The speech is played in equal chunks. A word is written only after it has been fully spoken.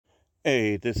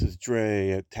Hey, this is Dre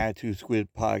at Tattoo Squid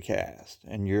Podcast,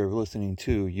 and you're listening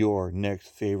to your next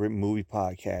favorite movie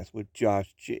podcast with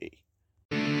Josh G.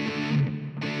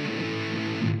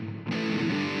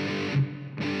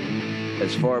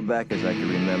 As far back as I can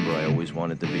remember, I always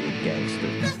wanted to be a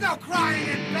gangster. There's no crying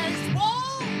in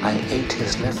baseball! I ate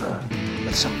his liver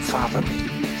with some fava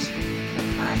beans. A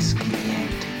nice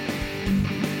cliente.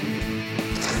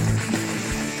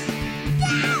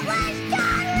 That was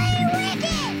totally wicked!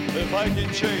 If I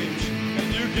can change,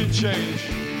 and you can change,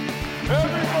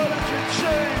 everybody can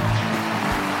change!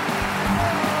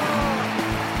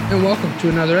 And welcome to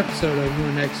another episode of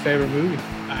Your Next Favorite Movie.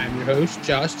 I'm your host,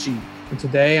 Josh G. And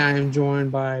today I am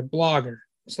joined by blogger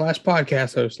 /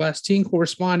 podcast host / teen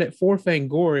correspondent for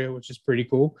Fangoria, which is pretty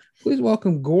cool. Please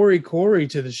welcome Gory Cory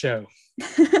to the show.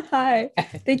 Hi.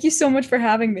 Thank you so much for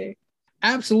having me.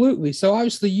 Absolutely. So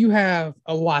obviously you have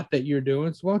a lot that you're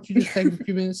doing. So why don't you just take a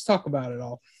few minutes to talk about it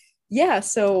all? Yeah.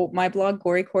 So my blog,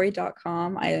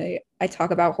 gorycory.com, I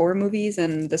talk about horror movies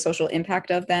and the social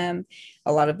impact of them,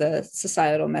 a lot of the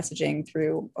societal messaging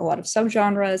through a lot of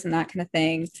subgenres and that kind of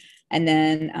thing. And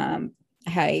then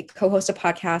I co-host a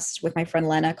podcast with my friend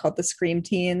Lena called The Scream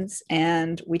Teens,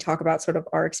 and we talk about sort of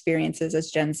our experiences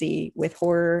as Gen Z with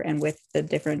horror and with the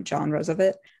different genres of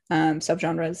it,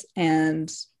 subgenres. And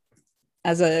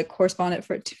as a correspondent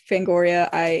for Fangoria,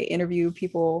 I interview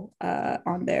people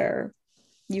on their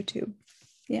YouTube.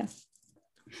 Yeah.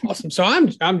 Awesome. So I'm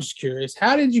just curious,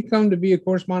 how did you come to be a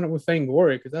correspondent with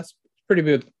Fangoria? Because that's pretty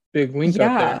big link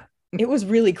up there. It was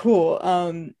really cool.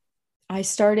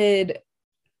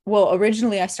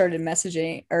 Originally I started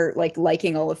messaging or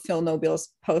liking all of Phil Noble's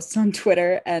posts on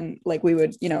Twitter, and we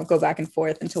would, go back and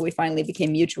forth until we finally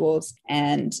became mutuals.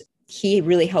 And he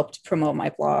really helped promote my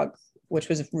blog, which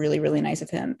was really, really nice of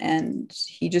him. And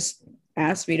he just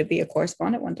asked me to be a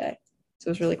correspondent one day. So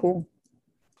it was really cool.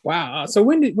 Wow. So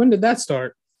when did that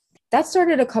start? That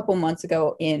started a couple months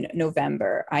ago in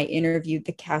November. I interviewed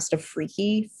the cast of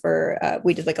Freaky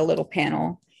we did a little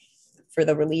panel for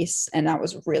the release, and that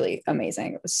was really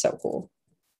amazing. It was so cool.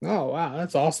 Oh, wow.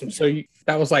 That's awesome. So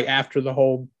that was after the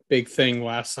whole big thing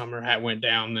last summer went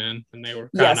down then, and they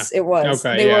were Yes, it was.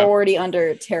 Okay, they were already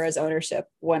under Tara's ownership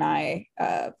when I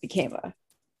became a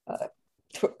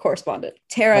correspondent.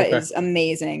 Tara is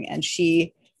amazing, and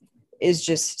she is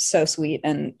just so sweet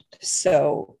and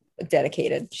so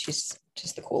dedicated. She's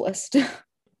just the coolest.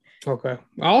 Okay.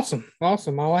 Awesome.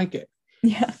 I like it.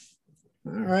 Yeah.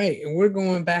 All right. And we're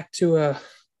going back to a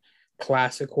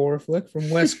classic horror flick from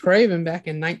Wes Craven back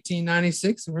in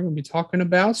 1996. And we're going to be talking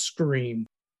about Scream.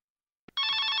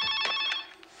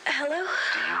 Hello?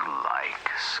 Do you like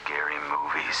scary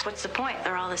movies? What's the point?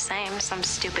 They're all the same. Some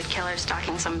stupid killer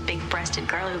stalking some big-breasted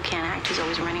girl who can't act, who's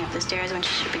always running up the stairs when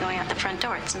she should be going out the front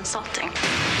door. It's insulting.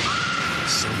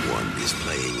 Someone is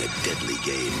playing a deadly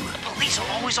game. The police are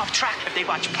always off track. If they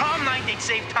watch prom night, they'd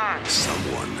save time.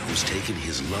 Someone who's taken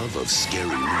his love of scary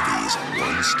movies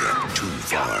one step too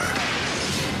far.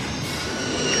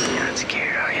 You're not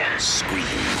scared, are you? Scream,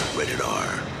 rated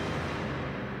R.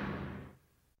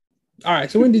 All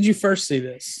right. So when did you first see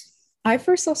this? I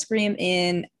first saw Scream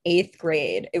in 8th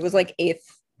grade. It was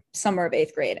summer of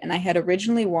 8th grade. And I had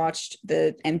originally watched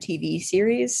the MTV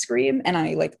series Scream, and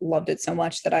I loved it so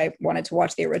much that I wanted to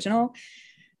watch the original.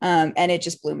 And it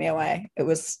just blew me away. It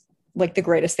was the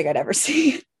greatest thing I'd ever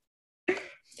seen.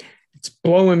 It's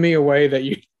blowing me away that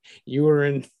you were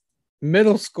in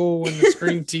middle school when the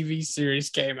Scream TV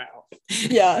series came out.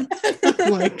 Yeah.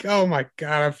 I'm oh my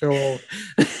God, I feel old.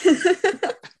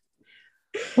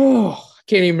 Oh, I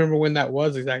can't even remember when that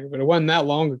was exactly, but it wasn't that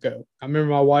long ago. I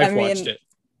remember my wife watched it.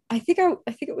 I think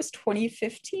it was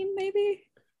 2015, maybe.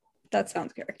 That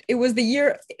sounds correct. It was the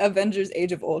year Avengers: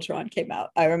 Age of Ultron came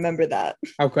out. I remember that.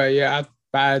 Okay, yeah,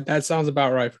 that sounds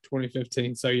about right for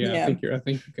 2015. So yeah. I think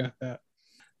you got that.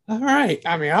 All right.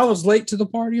 I mean, I was late to the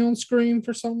party on Scream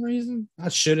for some reason. I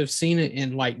should have seen it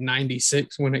in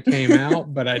 96 when it came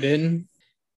out, but I didn't.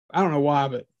 I don't know why,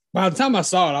 but by the time I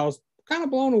saw it, I was kind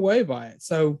of blown away by it.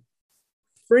 So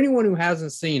for anyone who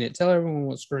hasn't seen it, tell everyone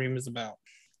what Scream is about.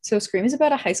 So Scream is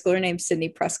about a high schooler named Sydney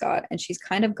Prescott, and she's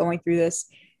kind of going through this.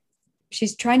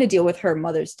 She's trying to deal with her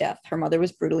mother's death. Her mother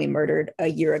was brutally murdered a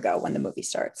year ago when the movie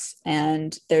starts.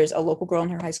 And there's a local girl in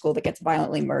her high school that gets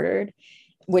violently murdered,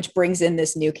 which brings in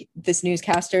this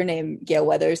newscaster named Gail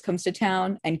Weathers comes to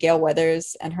town, and Gail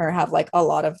Weathers and her have a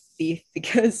lot of beef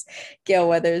because Gail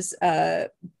Weathers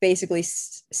basically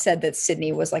said that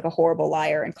Sydney was a horrible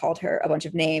liar and called her a bunch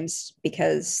of names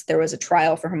because there was a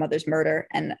trial for her mother's murder,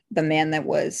 and the man that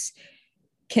was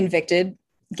convicted,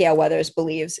 Gail Weathers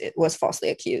believes it was falsely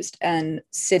accused, and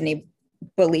Sydney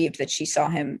believed that she saw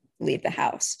him leave the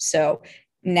house. So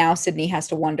now Sydney has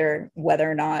to wonder whether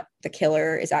or not the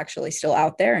killer is actually still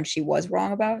out there and she was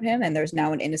wrong about him and there's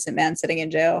now an innocent man sitting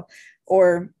in jail,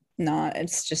 or not,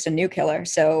 it's just a new killer.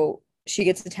 So she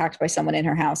gets attacked by someone in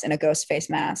her house in a ghost face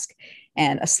mask,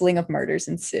 and a sling of murders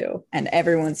ensue, and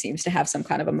everyone seems to have some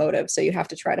kind of a motive. So you have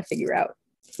to try to figure out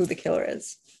who the killer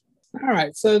is. All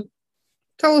right, so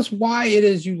tell us why it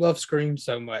is you love Scream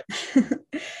so much.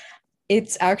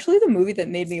 It's actually the movie that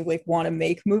made me like want to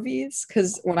make movies,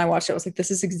 because when I watched it, I was like, this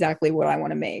is exactly what I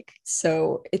want to make.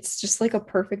 So it's just like a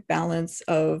perfect balance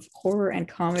of horror and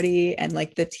comedy and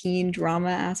like the teen drama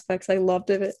aspects. I loved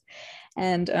it.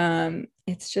 And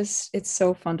it's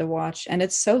so fun to watch, and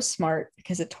it's so smart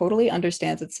because it totally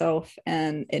understands itself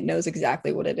and it knows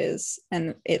exactly what it is.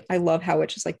 And I love how it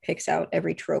just like picks out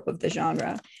every trope of the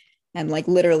genre and like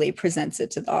literally presents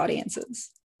it to the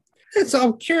audiences. And so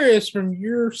I'm curious from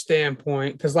your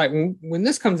standpoint, because like when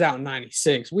this comes out in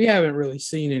 96, we haven't really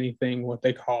seen anything what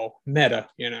they call meta,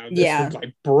 this was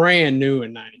like brand new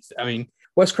in 90s. I mean,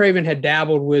 Wes Craven had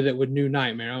dabbled with it with New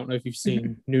Nightmare. I don't know if you've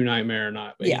seen New Nightmare or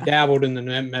not, but he dabbled in the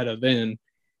meta then.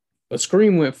 But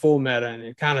Scream went full meta, and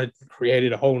it kind of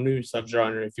created a whole new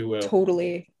subgenre, if you will.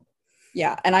 Totally.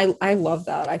 Yeah. And I love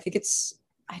that. I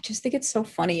just think it's so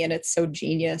funny and it's so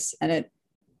genius, and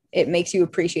it makes you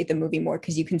appreciate the movie more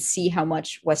because you can see how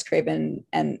much Wes Craven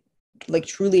and like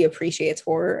truly appreciates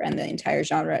horror and the entire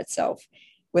genre itself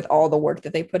with all the work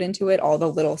that they put into it, all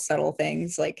the little subtle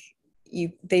things. Like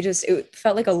it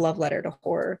felt like a love letter to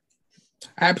horror.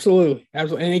 Absolutely.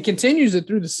 And it continues it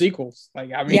through the sequels.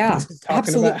 Like, I mean,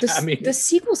 absolutely. The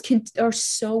sequels are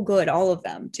so good, all of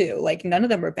them too. Like none of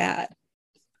them are bad.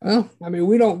 Well, I mean,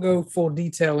 we don't go full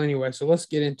detail anyway, so let's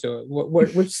get into it.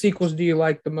 Which sequels do you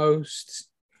like the most?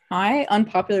 My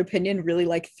unpopular opinion, really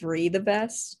like 3 the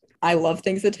best. I love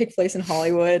things that take place in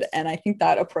Hollywood, and I think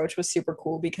that approach was super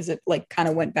cool because it like kind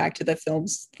of went back to the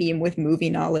film's theme with movie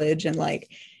knowledge and like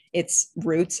its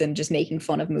roots and just making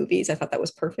fun of movies. I thought that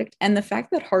was perfect. And the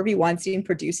fact that Harvey Weinstein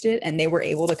produced it and they were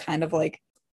able to kind of like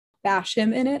bash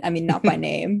him in it. I mean, not by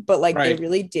name, but like They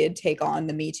really did take on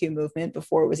the Me Too movement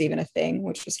before it was even a thing,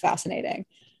 which was fascinating.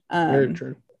 Very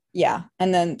true. Yeah.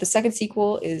 And then the second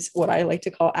sequel is what I like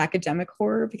to call academic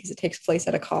horror because it takes place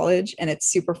at a college and it's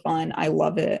super fun. I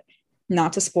love it.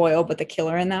 Not to spoil, but the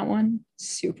killer in that one,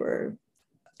 super.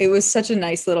 It was such a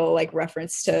nice little like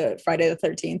reference to Friday the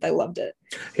 13th. I loved it.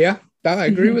 Yeah, I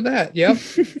agree with that. Yep.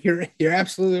 You're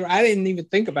absolutely right. I didn't even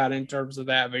think about it in terms of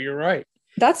that, but you're right.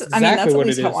 That's at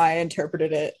least how I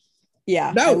interpreted it.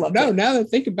 Yeah. Now that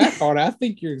thinking back on it, I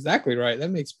think you're exactly right. That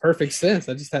makes perfect sense.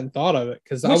 I just hadn't thought of it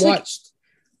because I watched.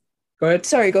 Go ahead.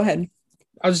 Sorry, go ahead.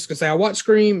 I was just gonna say I watched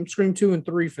Scream 2 and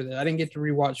 3 for that. I didn't get to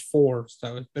rewatch 4,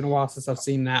 so it's been a while since I've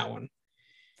seen that one.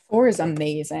 4 is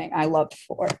amazing. I loved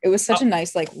 4. It was such a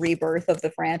nice like rebirth of the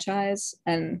franchise,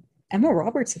 and Emma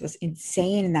Roberts was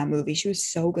insane in that movie. She was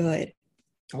so good.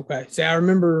 Okay, see, I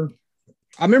remember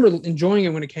enjoying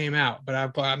it when it came out, but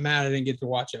I'm mad I didn't get to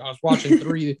watch it. I was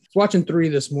watching 3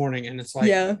 this morning, and it's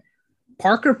like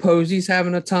Parker Posey's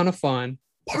having a ton of fun.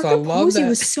 Parker Posey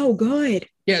was so good.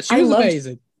 Yeah, she was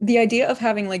amazing. The idea of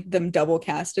having like them double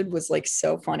casted was like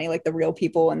so funny, like the real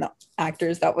people and the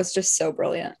actors. That was just so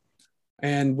brilliant.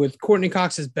 And with Courtney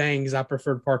Cox's bangs, I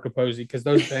preferred Parker Posey because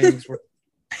those bangs were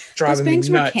driving me nuts.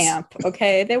 Those bangs were camp.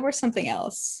 Okay, they were something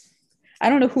else. I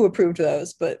don't know who approved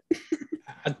those, but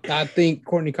I think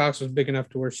Courtney Cox was big enough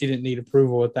to where she didn't need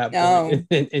approval at that point,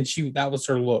 and that was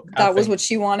her look. That was what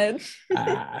she wanted.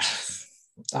 I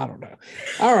don't know.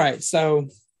 All right, so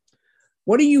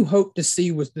what do you hope to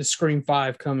see with the Scream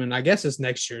 5 coming? I guess it's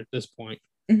next year at this point.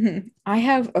 Mm-hmm.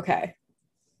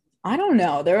 I don't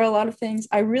know. There are a lot of things.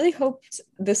 I really hope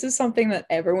this is something that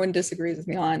everyone disagrees with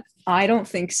me on. I don't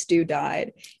think Stu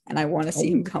died, and I want to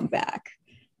see him come back.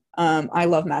 I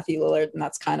love Matthew Lillard, and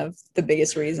that's kind of the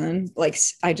biggest reason. Like,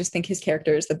 I just think his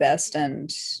character is the best,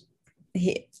 and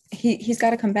he's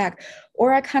got to come back.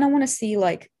 Or I kind of want to see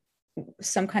like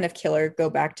some kind of killer go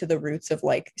back to the roots of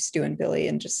like Stu and Billy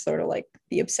and just sort of like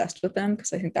be obsessed with them,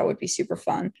 because I think that would be super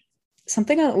fun.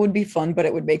 Something that would be fun, but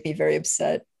it would make me very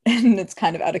upset, and it's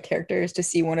kind of out of character, is to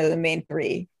see one of the main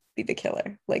 3 be the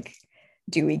killer, like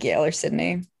Dewey, Gale, or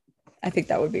Sydney. I think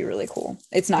that would be really cool.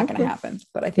 It's not going to happen,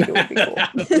 but I think it would be cool.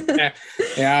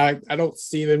 Yeah, I don't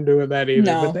see them doing that either.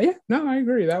 No. But I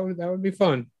agree. That would be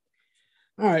fun.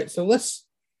 All right, so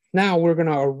we're going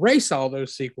to erase all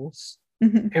those sequels.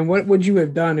 Mm-hmm. And what would you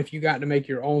have done if you got to make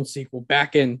your own sequel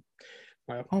back in?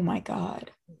 Well, oh my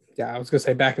God. Yeah, I was going to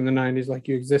say back in the 90s, like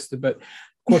you existed, but of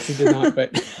course you did not.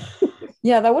 But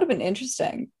yeah, that would have been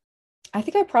interesting. I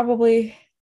think I probably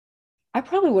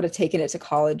would have taken it to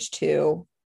college too.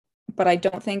 but I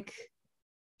don't think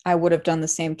I would have done the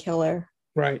same killer.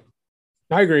 Right.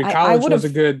 I agree. I College was a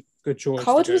would've- good choice.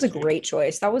 College was a great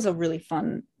choice. That was a really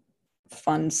fun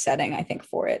setting, I think,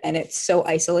 for it. And it's so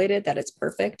isolated that it's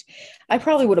perfect. I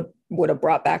probably would have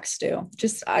brought back Stu.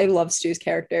 Just I love Stu's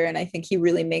character, and I think he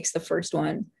really makes the first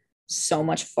one so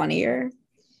much funnier.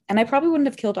 And I probably wouldn't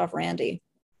have killed off Randy.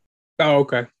 Oh,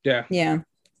 okay. Yeah. Yeah.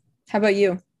 How about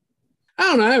you? I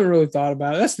don't know. I haven't really thought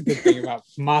about it. That's the good thing about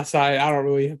my side. I don't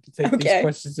really have to take these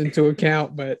questions into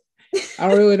account, but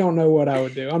I really don't know what I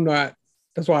would do.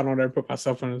 That's why I don't ever put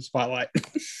myself in the spotlight.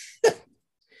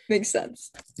 Makes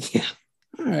sense. Yeah.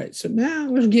 All right. So now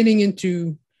we're getting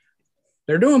into,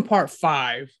 they're doing part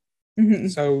 5. Mm-hmm.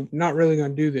 So not really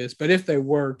going to do this, but if they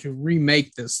were to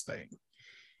remake this thing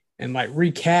and like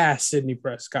recast Sidney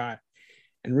Prescott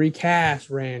and recast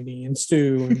Randy and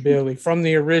Stu and Billy from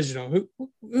the original, who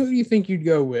do you think you'd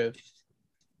go with?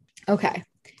 Okay.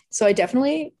 So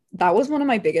that was one of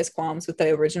my biggest qualms with the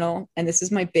original. And this is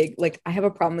my big, like, I have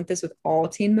a problem with this with all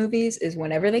teen movies is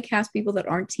whenever they cast people that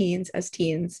aren't teens as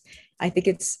teens, I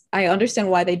understand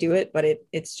why they do it, but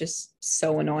it's just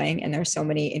so annoying. And there's so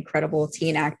many incredible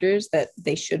teen actors that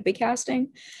they should be casting.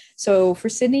 So for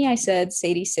Sydney, I said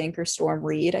Sadie Sink or Storm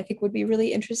Reed, I think would be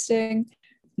really interesting.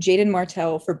 Jaden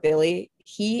Martell for Billy.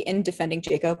 He in Defending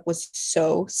Jacob was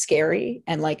so scary.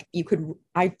 And like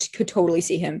I could totally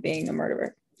see him being a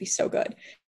murderer. It'd be so good.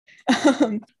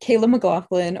 Kayla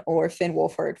McLaughlin or Finn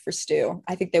Wolfhard for Stu.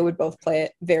 I think they would both play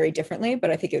it very differently,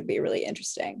 but I think it would be really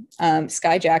interesting.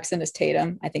 Sky Jackson as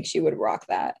Tatum. I think she would rock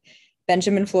that.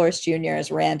 Benjamin Flores Jr.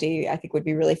 as Randy, I think would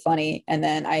be really funny. And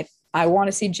then I want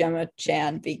to see Gemma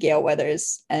Chan be Gail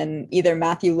Weathers and either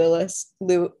Matthew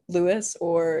Lewis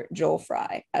or Joel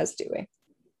Fry as Dewey.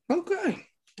 Okay.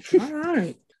 All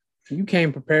right. You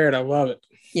came prepared. I love it.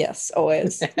 Yes,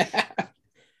 always.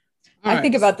 I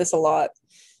think about this a lot.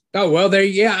 Oh, well,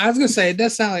 I was going to say, it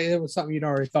does sound like it was something you'd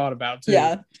already thought about, too.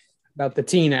 Yeah. About the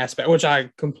teen aspect, which I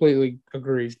completely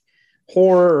agree.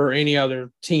 Horror or any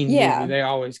other teen movie, they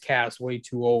always cast way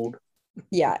too old.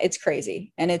 Yeah, it's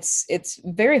crazy. And it's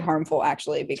very harmful,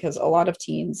 actually, because a lot of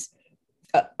teens,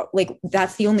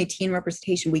 that's the only teen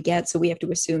representation we get. So we have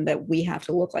to assume that we have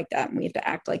to look like that and we have to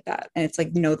act like that. And it's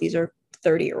like, no, these are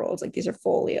 30-year-olds. Like, these are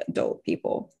fully adult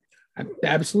people.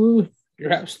 Absolutely.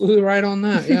 You're absolutely right on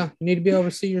that. Yeah. You need to be able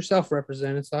to see yourself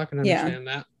represented, so I can understand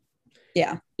that.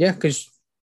 Yeah. Yeah, because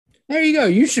there you go.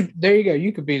 You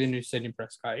could be the new Sidney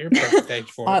Prescott. You're perfect age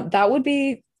for it. I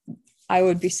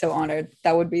would be so honored.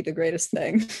 That would be the greatest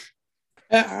thing.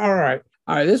 All right.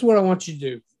 This is what I want you to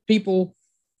do. People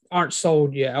aren't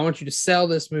sold yet. I want you to sell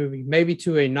this movie maybe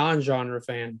to a non-genre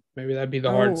fan. Maybe that'd be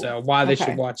the hard sell. Why they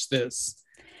should watch this.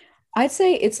 I'd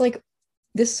say it's like,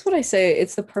 this is what I say.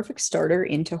 It's the perfect starter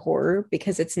into horror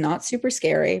because it's not super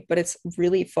scary, but it's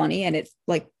really funny. And it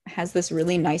like has this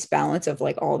really nice balance of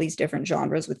like all these different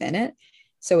genres within it.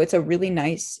 So it's a really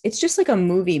nice, it's just like a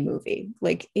movie.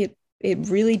 Like it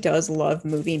really does love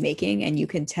movie making. And you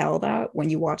can tell that when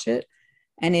you watch it.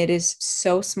 And it is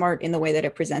so smart in the way that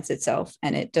it presents itself.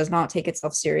 And it does not take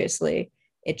itself seriously.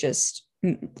 It just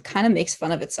kind of makes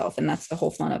fun of itself. And that's the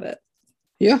whole fun of it.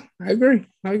 Yeah, I agree.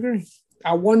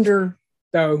 I wonder,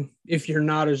 though, if you're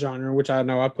not a genre, which I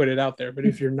know I put it out there, but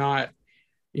if you're not,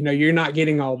 you're not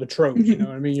getting all the tropes, you know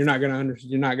what I mean? You're not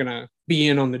going to be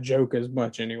in on the joke as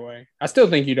much anyway. I still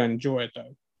think you'd enjoy it,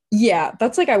 though. Yeah,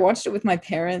 that's like, I watched it with my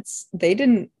parents. They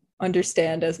didn't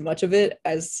understand as much of it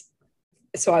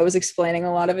so I was explaining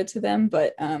a lot of it to them,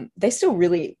 but they still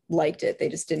really liked it. They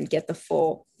just didn't get the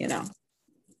full in-depth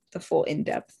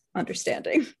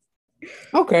understanding.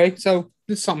 Okay, so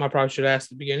this is something I probably should ask at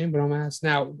the beginning, but I'm going to ask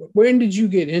now. When did you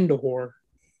get into horror?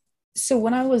 So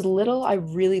when I was little, I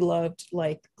really loved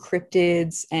like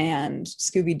cryptids and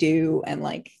Scooby-Doo and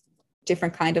like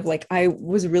different kind of like, I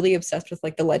was really obsessed with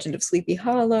like the Legend of Sleepy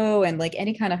Hollow and like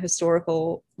any kind of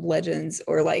historical legends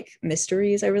or like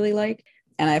mysteries I really like.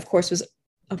 And I, of course, was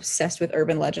obsessed with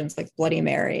urban legends like Bloody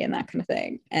Mary and that kind of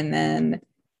thing. And then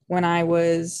and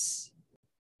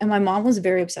my mom was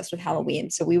very obsessed with Halloween.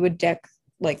 So we would deck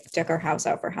our house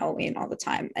out for Halloween all the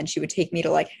time. And she would take me to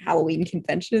like Halloween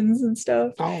conventions and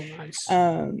stuff. Oh, nice.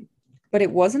 But it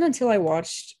wasn't until I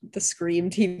watched the Scream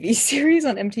TV series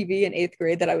on MTV in 8th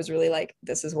grade that I was really like,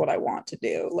 this is what I want to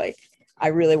do. Like, I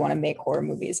really want to make horror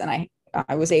movies. And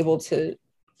I was able to,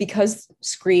 because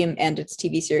Scream and its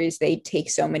TV series, they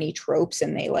take so many tropes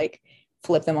and they like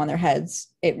flip them on their heads.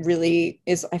 It really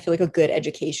is, I feel like, a good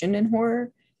education in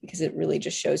horror, because it really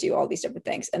just shows you all these different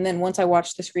things. And then once I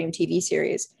watched the Scream TV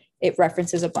series, it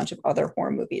references a bunch of other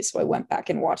horror movies. So I went back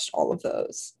and watched all of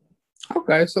those.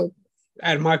 Okay. So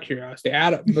out of my curiosity,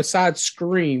 besides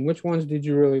Scream, which ones did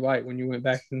you really like when you went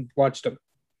back and watched them?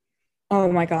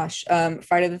 Oh my gosh.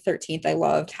 Friday the 13th, I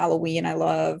loved. Halloween, I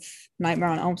love. Nightmare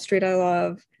on Elm Street, I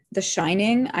love. The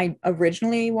Shining, I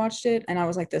originally watched it and I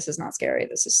was like, this is not scary.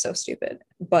 This is so stupid.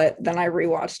 But then I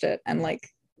rewatched it and like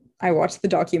I watched the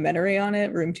documentary on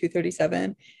it, Room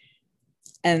 237.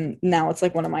 And now it's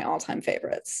like one of my all-time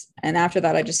favorites. And after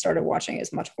that, I just started watching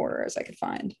as much horror as I could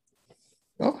find.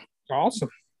 Oh, awesome.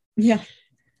 Yeah.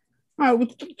 All right, well,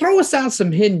 throw us out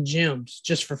some hidden gems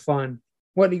just for fun.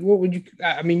 What would you,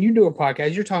 I mean, you do a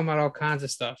podcast, you're talking about all kinds of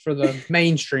stuff for the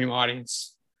mainstream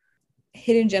audience.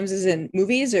 Hidden gems is in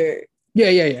movies or?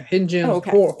 Yeah. Hidden gems, okay.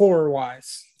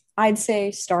 Horror-wise. I'd say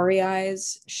Starry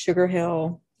Eyes, Sugar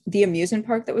Hill, the amusement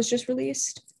park that was just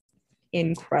released.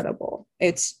 Incredible.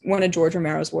 It's one of George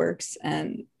Romero's works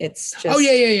and it's just. Oh,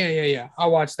 yeah. I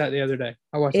watched that the other day.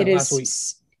 I watched that last week.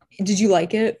 Did you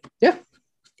like it? Yeah.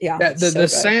 Yeah. The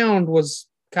sound was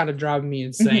kind of driving me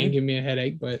insane, give me a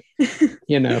headache, but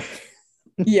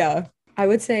Yeah. I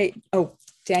would say,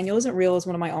 Daniel Isn't Real is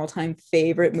one of my all-time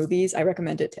favorite movies. I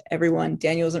recommend it to everyone.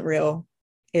 Daniel Isn't Real.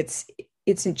 It's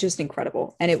just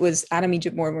incredible. And it was Adam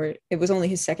Egypt Moore, it was only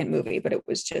his second movie, but it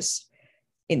was just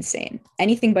insane.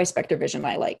 Anything by Spectre Vision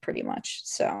I like pretty much.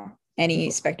 So any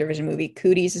Spectre Vision movie.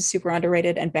 Cooties is super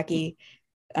underrated, and Becky,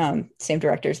 same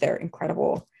directors, they're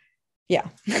incredible. Yeah.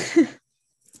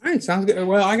 All right, sounds good.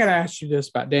 Well, I gotta ask you this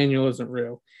about Daniel Isn't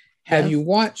Real. Have you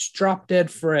watched Drop Dead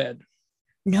Fred?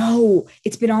 No,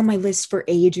 it's been on my list for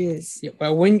ages. Yeah,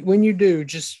 well, when you do,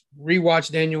 just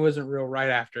rewatch Daniel Isn't Real right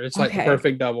after. It's like the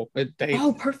perfect double.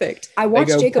 Perfect. I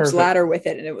watched Jacob's Ladder with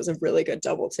it, and it was a really good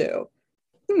double too.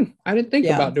 I didn't think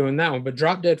about doing that one, but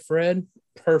Drop Dead Fred,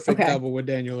 perfect double with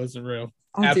Daniel Isn't Real.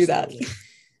 I'll do that.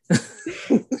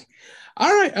 All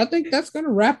right, I think that's going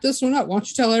to wrap this one up. Why don't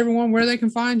you tell everyone where they can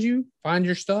find you, find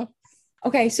your stuff?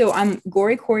 Okay, so I'm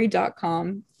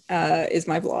gorycory.com is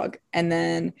my blog. And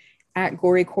then at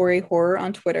Gory Cory Horror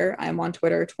on Twitter. I'm on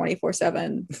Twitter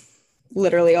 24/7,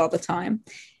 literally all the time.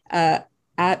 At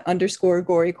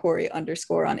 _Gory Cory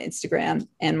 _ on Instagram.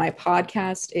 And my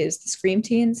podcast is The Scream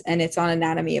Teens, and it's on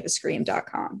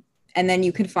anatomyofascream.com. And then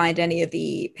you can find any of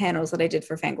the panels that I did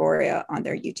for Fangoria on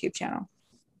their YouTube channel.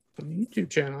 YouTube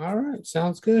channel. All right.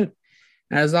 Sounds good.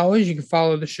 As always, you can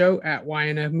follow the show at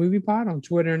YNF Movie Pod on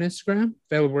Twitter and Instagram,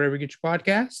 available wherever you get your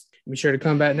podcast. Be sure to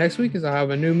come back next week as I'll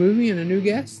have a new movie and a new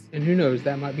guest. And who knows,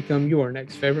 that might become your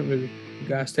next favorite movie. You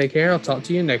guys take care. I'll talk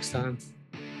to you next time.